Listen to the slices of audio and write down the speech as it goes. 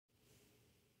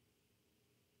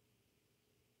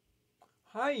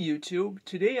Hi YouTube,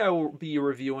 today I will be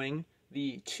reviewing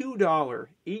the $2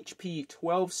 HP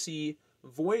 12C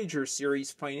Voyager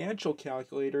series financial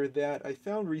calculator that I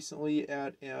found recently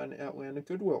at an Atlanta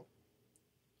Goodwill.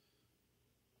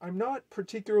 I'm not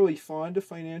particularly fond of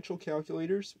financial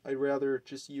calculators. I'd rather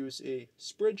just use a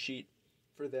spreadsheet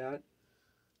for that.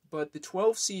 But the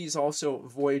 12C is also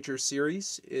Voyager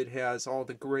series. It has all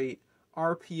the great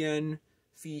RPN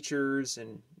features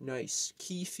and nice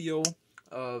key feel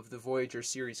of the Voyager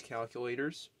series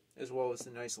calculators, as well as the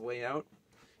nice layout.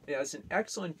 It has an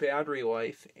excellent battery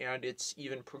life, and it's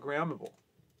even programmable.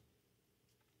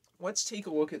 Let's take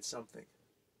a look at something.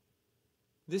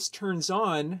 This turns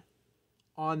on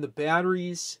the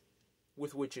batteries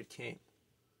with which it came.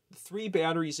 The 3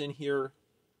 batteries in here,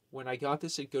 when I got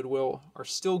this at Goodwill, are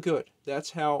still good.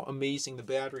 That's how amazing the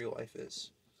battery life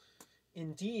is.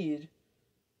 Indeed,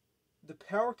 the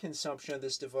power consumption of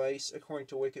this device, according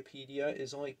to Wikipedia,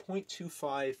 is only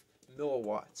 0.25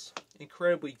 milliwatts.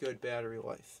 Incredibly good battery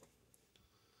life.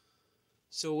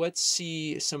 So let's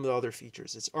see some of the other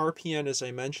features. It's RPN, as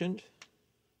I mentioned.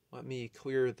 Let me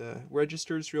clear the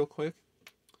registers real quick.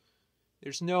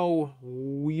 There's no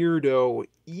weirdo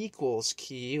equals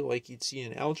key like you'd see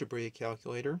in an algebraic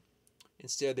calculator.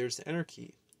 Instead, there's the enter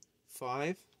key.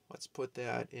 5, let's put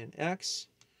that in X.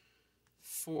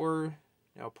 4,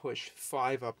 now push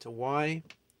 5 up to Y,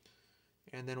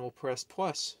 and then we'll press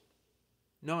plus.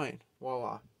 9,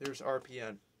 voila, there's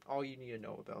RPN. All you need to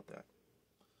know about that.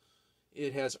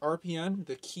 It has RPN,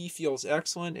 the key feels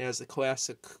excellent, it has the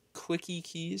classic clicky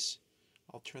keys.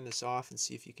 I'll turn this off and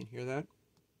see if you can hear that.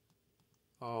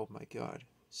 Oh my god,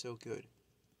 so good.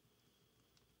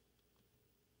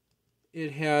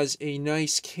 It has a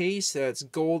nice case that's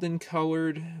golden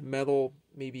colored, metal,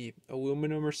 maybe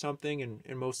aluminum or something,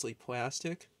 and mostly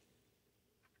plastic.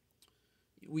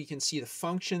 We can see the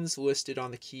functions listed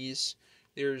on the keys.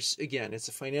 There's, again, it's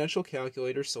a financial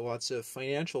calculator, so lots of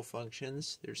financial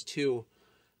functions. There's 2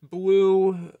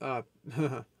 blue,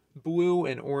 blue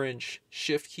and orange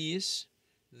shift keys,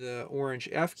 the orange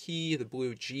F key, the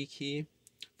blue G key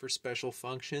for special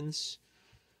functions.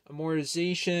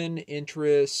 Amortization,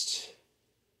 interest,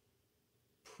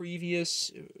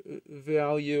 previous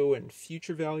value and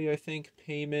future value, I think,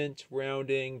 payment,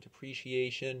 rounding,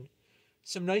 depreciation.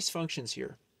 Some nice functions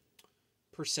here.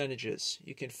 Percentages.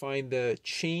 You can find the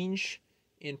change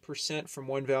in percent from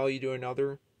one value to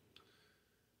another.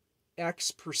 X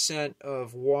percent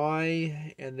of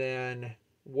Y, and then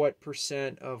what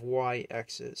percent of Y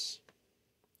X is.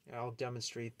 I'll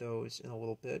demonstrate those in a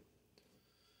little bit.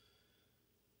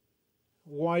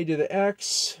 Y to the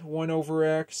X, 1 over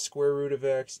X, square root of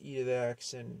X, e to the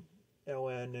X, and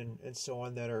ln, and so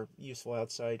on, that are useful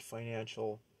outside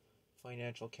financial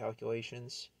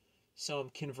calculations.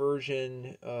 Some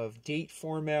conversion of date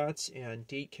formats and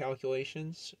date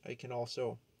calculations. I can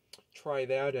also try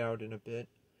that out in a bit.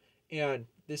 And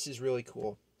this is really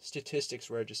cool.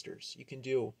 Statistics registers. You can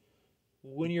do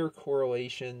linear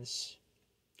correlations,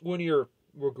 linear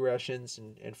regressions,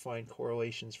 and find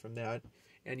correlations from that.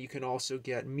 And you can also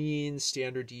get means,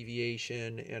 standard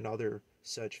deviation, and other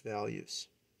such values.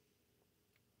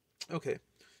 Okay,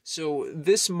 so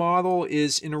this model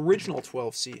is an original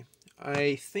 12C.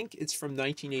 I think it's from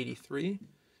 1983.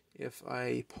 If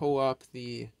I pull up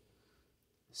the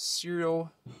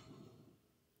serial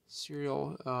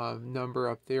number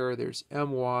up there, there's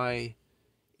MY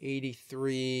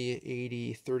 83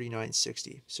 80 39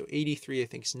 60. So 83, I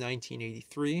think, is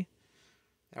 1983.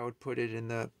 That would put it in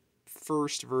the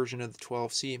first version of the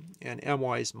 12C, and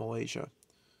MY is Malaysia.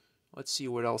 Let's see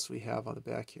what else we have on the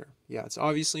back here. Yeah, it's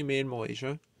obviously made in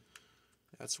Malaysia.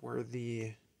 That's where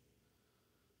the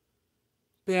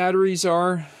batteries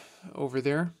are, over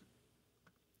there.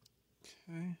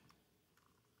 Okay.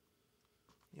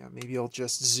 Yeah, maybe I'll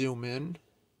just zoom in.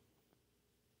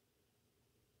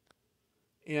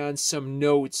 And some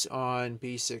notes on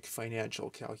basic financial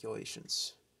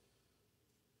calculations.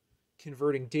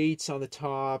 Converting dates on the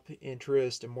top,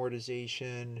 interest,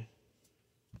 amortization,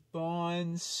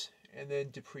 bonds, and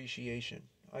then depreciation.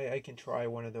 I can try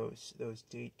one of those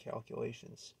date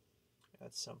calculations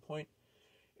at some point.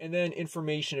 And then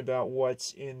information about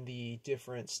what's in the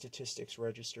different statistics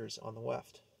registers on the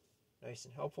left. Nice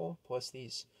and helpful. Plus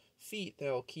these feet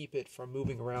that'll keep it from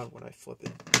moving around when I flip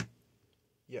it.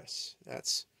 Yes,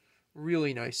 that's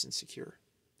really nice and secure.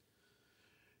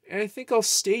 And I think I'll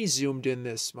stay zoomed in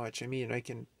this much. I mean, I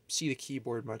can see the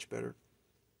keyboard much better.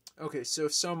 Okay, so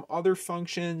some other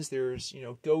functions. There's,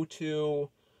 go to,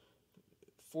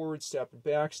 forward step and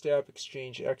back step,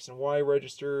 exchange X and Y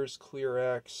registers, clear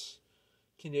X,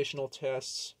 conditional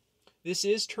tests. This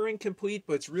is Turing complete,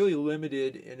 but it's really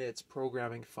limited in its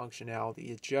programming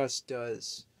functionality. It just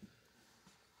does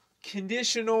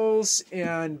conditionals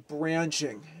and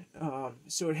branching.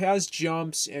 So it has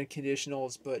jumps and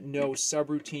conditionals, but no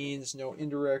subroutines, no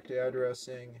indirect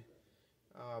addressing,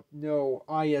 no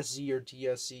ISZ or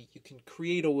DSZ. You can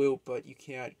create a loop, but you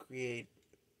can't create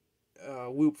a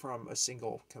loop from a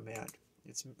single command.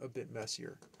 It's a bit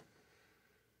messier.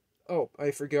 Oh, I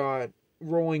forgot.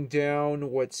 Rolling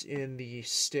down what's in the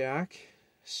stack,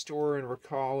 store and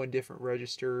recall in different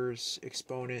registers,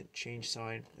 exponent, change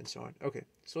sign, and so on. Okay,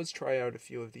 so let's try out a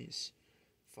few of these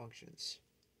functions.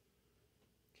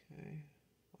 Okay,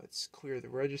 let's clear the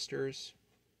registers.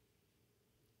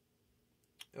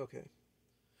 Okay.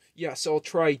 Yeah, so I'll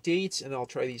try dates and I'll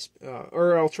try these,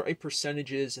 or I'll try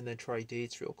percentages and then try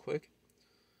dates real quick.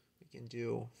 We can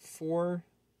do 4,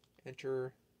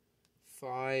 enter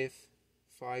 5.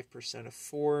 5% of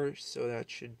 4, so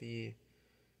that should be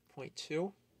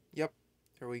 0.2. Yep,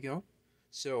 there we go.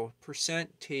 So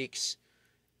percent takes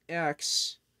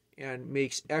x and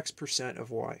makes x percent of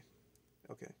y.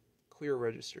 Okay, clear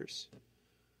registers.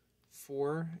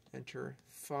 4, enter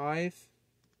 5%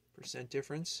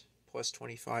 difference plus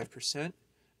 25%,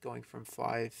 going from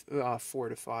 4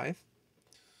 to 5.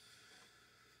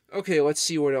 Okay, let's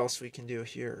see what else we can do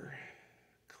here.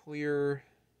 Clear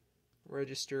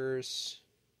registers.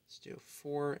 Let's do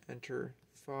 4, enter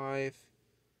 5,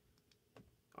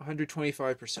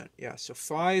 125%. Yeah, so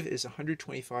 5 is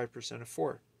 125% of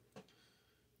 4.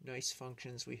 Nice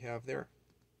functions we have there.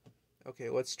 Okay,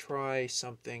 let's try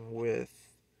something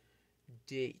with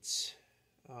dates.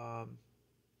 I'll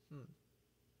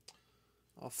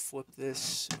flip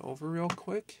this over real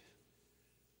quick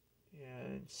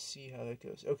and see how that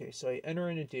goes. Okay, so I enter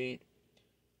in a date,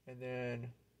 and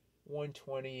then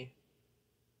 120.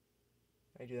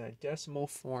 I do that decimal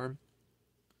form.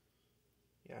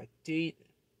 Yeah, date,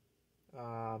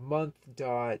 month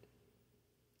dot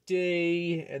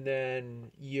day, and then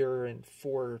year and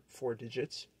four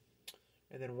digits,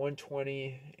 and then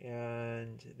 120,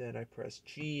 and then I press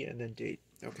G and then date.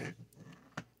 Okay,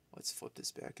 let's flip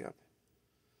this back up.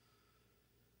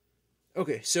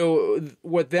 Okay, so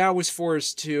what that was for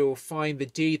is to find the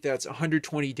date that's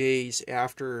 120 days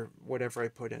after whatever I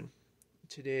put in.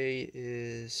 Today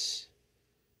is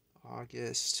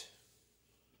August.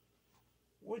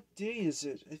 What day is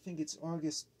it? I think it's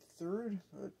August 3rd,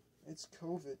 but it's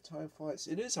COVID. Time flies.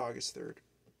 It is August 3rd.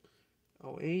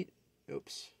 08.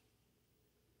 Oops.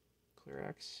 Clear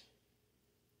X.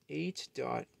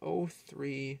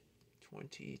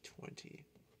 8.03/2020.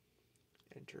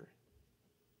 Enter.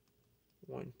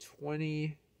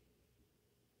 120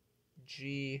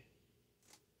 G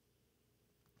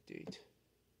date.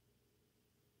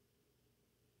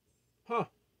 Huh.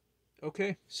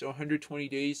 Okay, so 120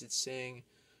 days, it's saying,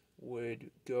 would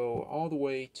go all the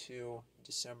way to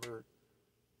December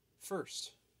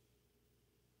 1st,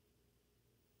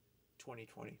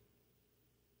 2020.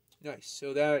 Nice.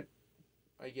 So that,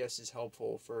 I guess, is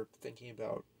helpful for thinking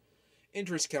about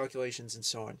interest calculations and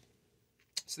so on.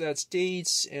 So that's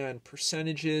dates and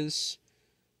percentages.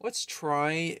 Let's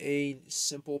try a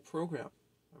simple program.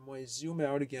 I'm going to zoom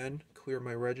out again, clear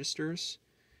my registers,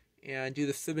 and do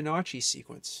the Fibonacci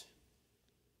sequence.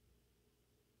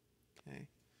 Okay.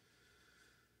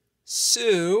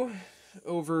 So,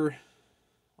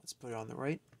 let's put it on the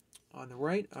right. On the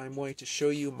right, I'm going to show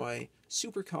you my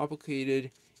super complicated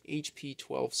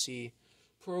HP12C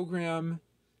program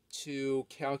to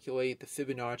calculate the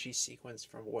Fibonacci sequence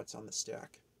from what's on the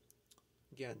stack.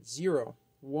 Again, 0,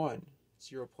 1.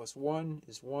 0 plus 1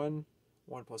 is 1.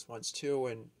 1 plus 1 is 2,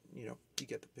 and, you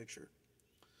get the picture.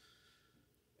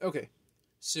 Okay,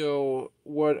 so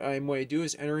what I'm going to do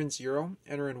is enter in 0,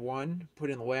 enter in 1,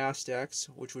 put in last x,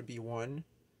 which would be 1,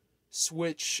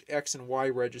 switch x and y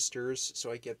registers so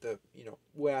I get the,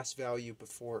 last value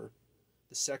before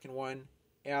the second one,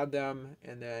 add them,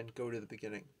 and then go to the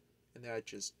beginning. And that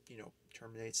just,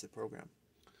 terminates the program.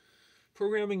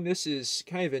 Programming this is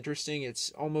kind of interesting.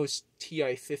 It's almost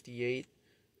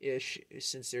TI-58-ish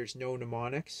since there's no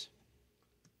mnemonics.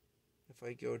 If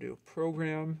I go to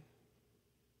program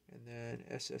and then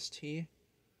SST,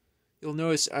 you'll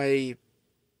notice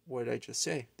what did I just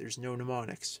say? There's no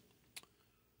mnemonics.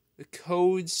 The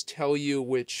codes tell you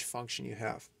which function you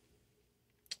have.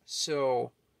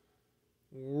 So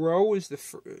row is the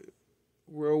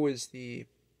row is the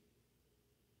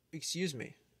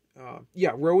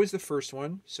first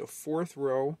one. So fourth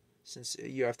row, since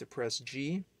you have to press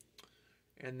G,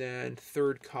 and then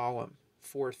third column,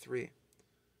 4, 3.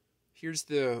 Here's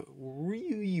the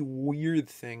really weird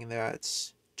thing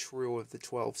that's true of the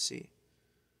 12C.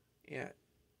 Yeah,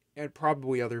 and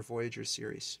probably other Voyager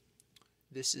series.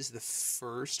 This is the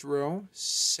first row,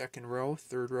 second row,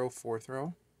 third row, fourth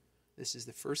row. This is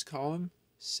the first column,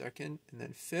 second, and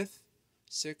then fifth,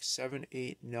 6, 7,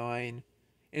 8, 9,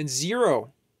 and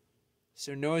 0.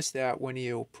 So notice that when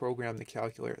you program the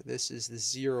calculator, this is the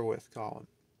 0th column,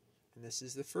 and this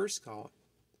is the first column.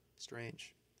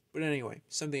 Strange. But anyway,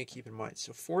 something to keep in mind.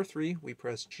 So 4, 3, we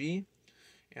press G,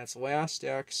 and it's last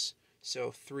X,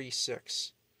 so 3,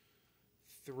 6.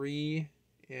 3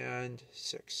 and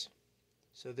 6.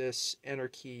 So this enter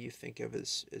key you think of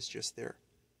is just there.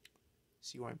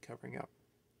 See what I'm covering up.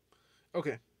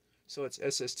 Okay, so it's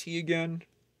SST again.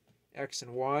 X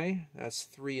and Y, that's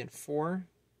 3 and 4.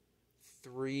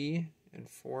 3 and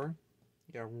 4.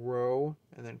 You got row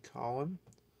and then column.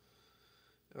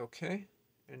 Okay,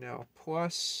 and now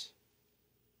plus,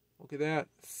 look at that,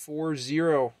 4,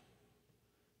 0.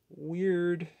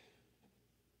 Weird.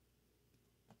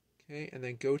 Okay, and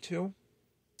then go to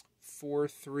 4,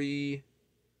 3,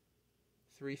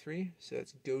 3, 3. So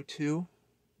that's go to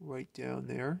right down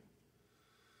there.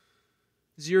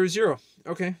 0, 0.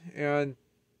 Okay, and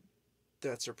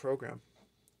that's our program.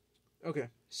 Okay,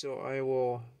 so I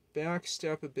will back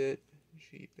step a bit.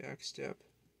 G, back step,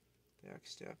 back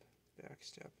step, back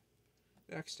step,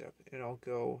 back step, and I'll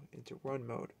go into run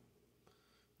mode.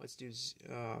 Let's do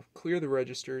clear the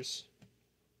registers.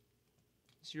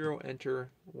 0, enter,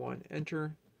 1,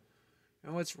 enter.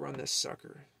 Now let's run this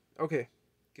sucker. Okay,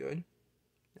 good.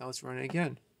 Now let's run it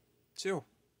again. 2,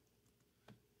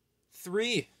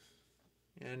 3,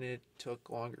 and it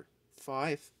took longer.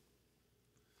 5,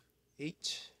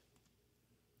 8,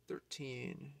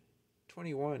 13,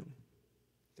 21,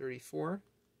 34,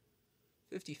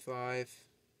 55,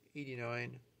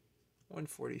 89,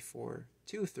 144,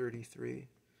 233,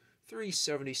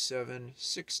 377,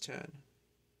 610.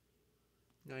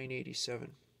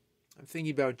 987. I'm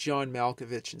thinking about John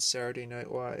Malkovich in Saturday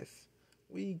Night Live.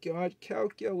 We got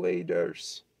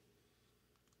calculators.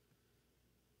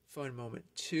 Fun moment.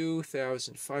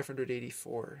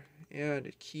 2,584. And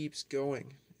it keeps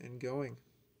going and going.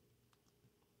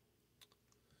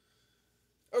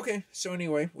 Okay, so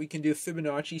anyway, we can do a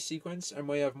Fibonacci sequence. I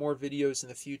might have more videos in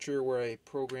the future where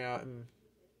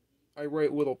I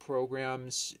write little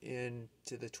programs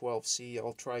into the 12C.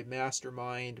 I'll try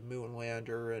Mastermind,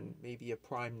 Moonlander, and maybe a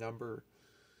prime number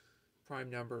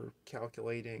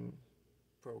calculating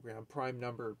program, prime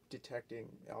number detecting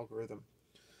algorithm.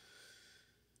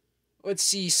 Let's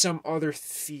see some other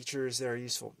features that are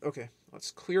useful. Okay,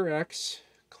 let's clear X,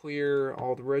 clear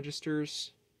all the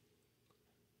registers.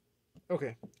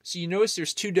 Okay, so you notice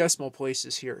there's 2 decimal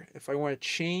places here. If I want to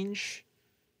change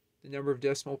the number of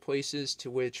decimal places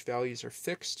to which values are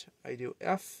fixed, I do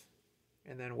F,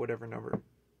 and then whatever number.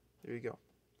 There you go.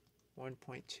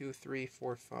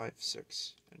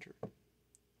 1.23456. Enter.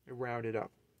 I round it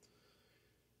up.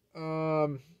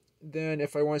 Then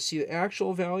if I want to see the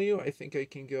actual value, I think I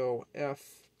can go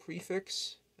F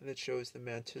prefix, and that shows the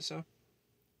mantissa.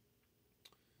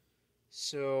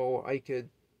 So I could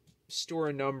store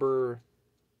a number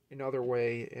another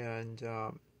way and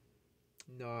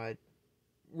not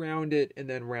round it and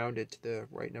then round it to the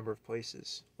right number of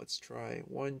places. Let's try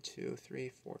 1, 2, 3,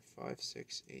 4, 5,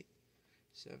 6, 8,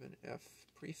 7, F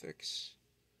prefix.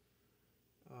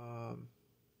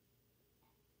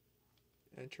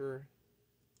 Enter.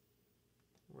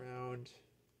 Round.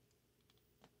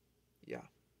 Yeah,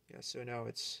 so now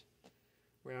it's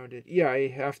rounded. Yeah, I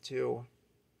have to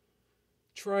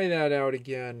try that out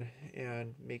again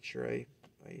and make sure I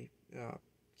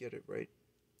get it right.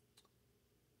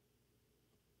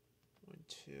 1,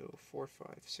 2, 4, 5,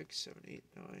 6, 7, 8,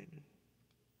 9.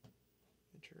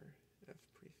 Enter F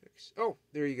prefix. Oh,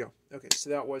 there you go. Okay, so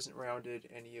that wasn't rounded,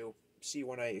 and you see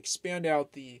when I expand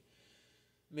out the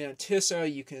mantissa,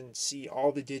 you can see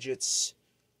all the digits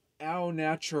au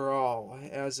natural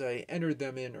as I entered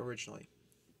them in originally.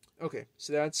 Okay,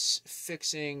 so that's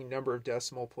fixing number of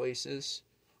decimal places.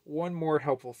 One more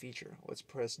helpful feature. Let's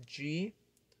press G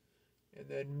and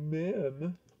then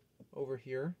mem over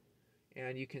here,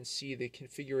 and you can see the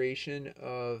configuration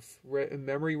of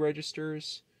memory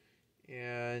registers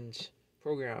and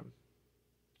program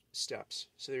steps.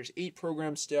 So there's 8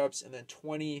 program steps and then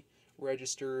 20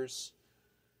 registers.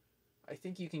 I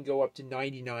think you can go up to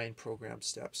 99 program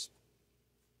steps.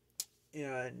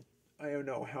 And I don't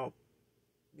know how,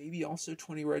 maybe also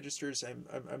 20 registers.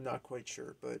 I'm not quite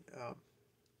sure, but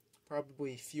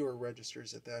probably fewer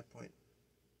registers at that point.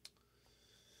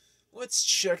 Let's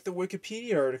check the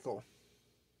Wikipedia article.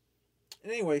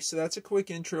 Anyway, so that's a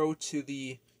quick intro to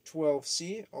the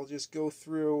 12C. I'll just go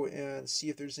through and see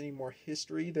if there's any more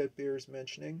history that bears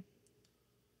mentioning.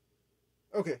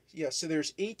 Okay, yeah, so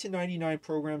there's 8 to 99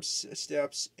 program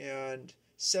steps and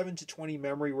 7 to 20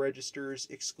 memory registers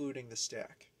excluding the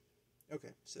stack.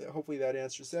 Okay, so hopefully that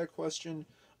answers that question.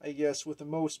 I guess with the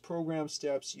most program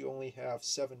steps, you only have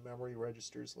 7 memory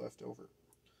registers left over.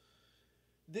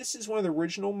 This is one of the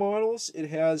original models. It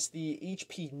has the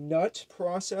HP NUT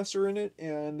processor in it,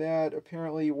 and that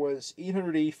apparently was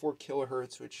 884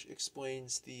 kilohertz, which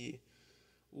explains the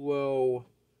low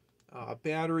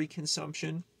battery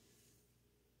consumption.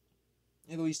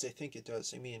 At least I think it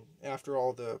does. I mean, after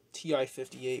all, the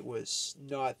TI-58 was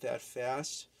not that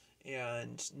fast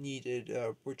and needed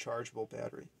a rechargeable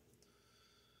battery.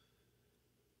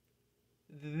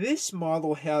 This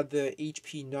model had the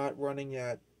HP NUT running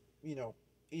at,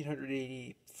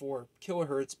 884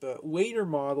 kilohertz, but later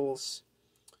models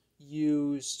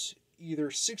used either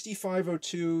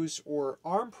 6502s or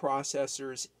ARM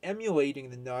processors emulating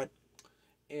the NUT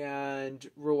and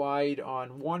relied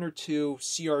on 1 or 2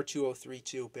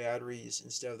 CR2032 batteries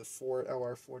instead of the 4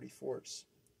 LR44s.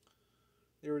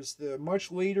 There was the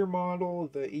much later model,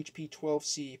 the HP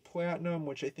 12C Platinum,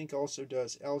 which I think also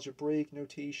does algebraic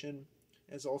notation,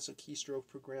 is also keystroke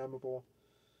programmable.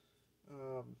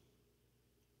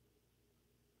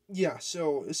 Yeah,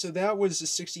 so that was the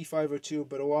 6502,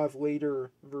 but a lot of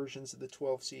later versions of the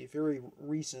 12C, very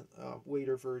recent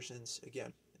later versions,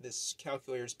 again, this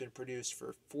calculator has been produced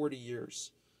for 40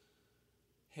 years,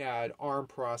 had ARM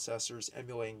processors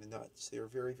emulating the nuts. They were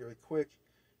very, very quick.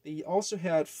 They also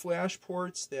had flash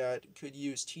ports that could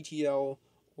use TTL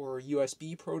or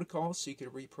USB protocols, so you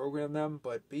could reprogram them,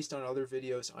 but based on other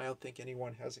videos, I don't think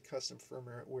anyone has a custom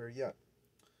firmware yet.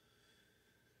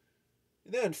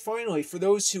 And then finally, for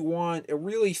those who want a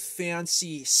really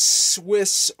fancy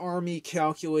Swiss Army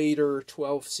calculator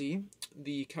 12C,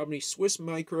 the company Swiss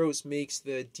Micros makes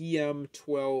the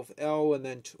DM12L and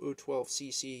then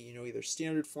 12CC, either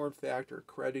standard form factor or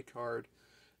credit card,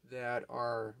 that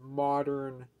are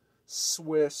modern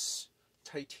Swiss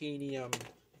titanium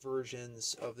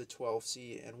versions of the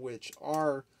 12C and which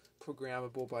are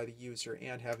programmable by the user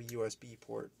and have a USB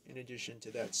port in addition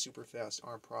to that super fast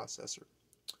ARM processor.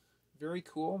 Very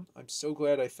cool. I'm so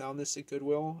glad I found this at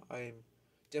Goodwill. I'm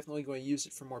definitely going to use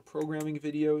it for more programming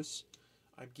videos.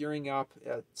 I'm gearing up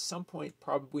at some point,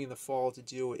 probably in the fall, to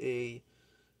do a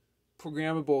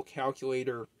programmable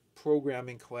calculator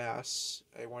programming class.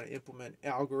 I want to implement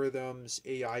algorithms,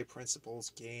 AI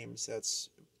principles, games.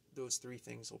 Those 3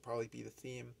 things will probably be the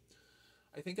theme.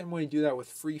 I think I'm going to do that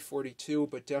with Free42,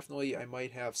 but definitely I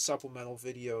might have supplemental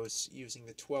videos using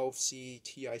the 12C,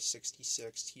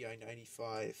 TI-66,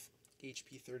 TI-95,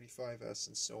 HP35S,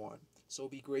 and so on. So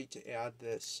it'll be great to add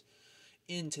this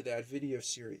into that video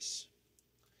series.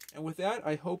 And with that,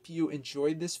 I hope you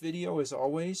enjoyed this video. As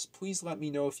always, please let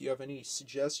me know if you have any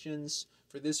suggestions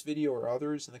for this video or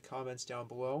others in the comments down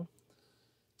below.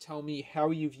 Tell me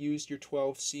how you've used your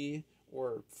 12C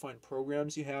or fun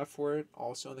programs you have for it,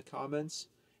 also in the comments.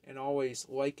 And always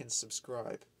like and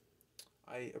subscribe.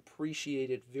 I appreciate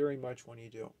it very much when you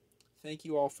do. Thank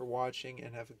you all for watching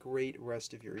and have a great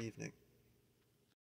rest of your evening.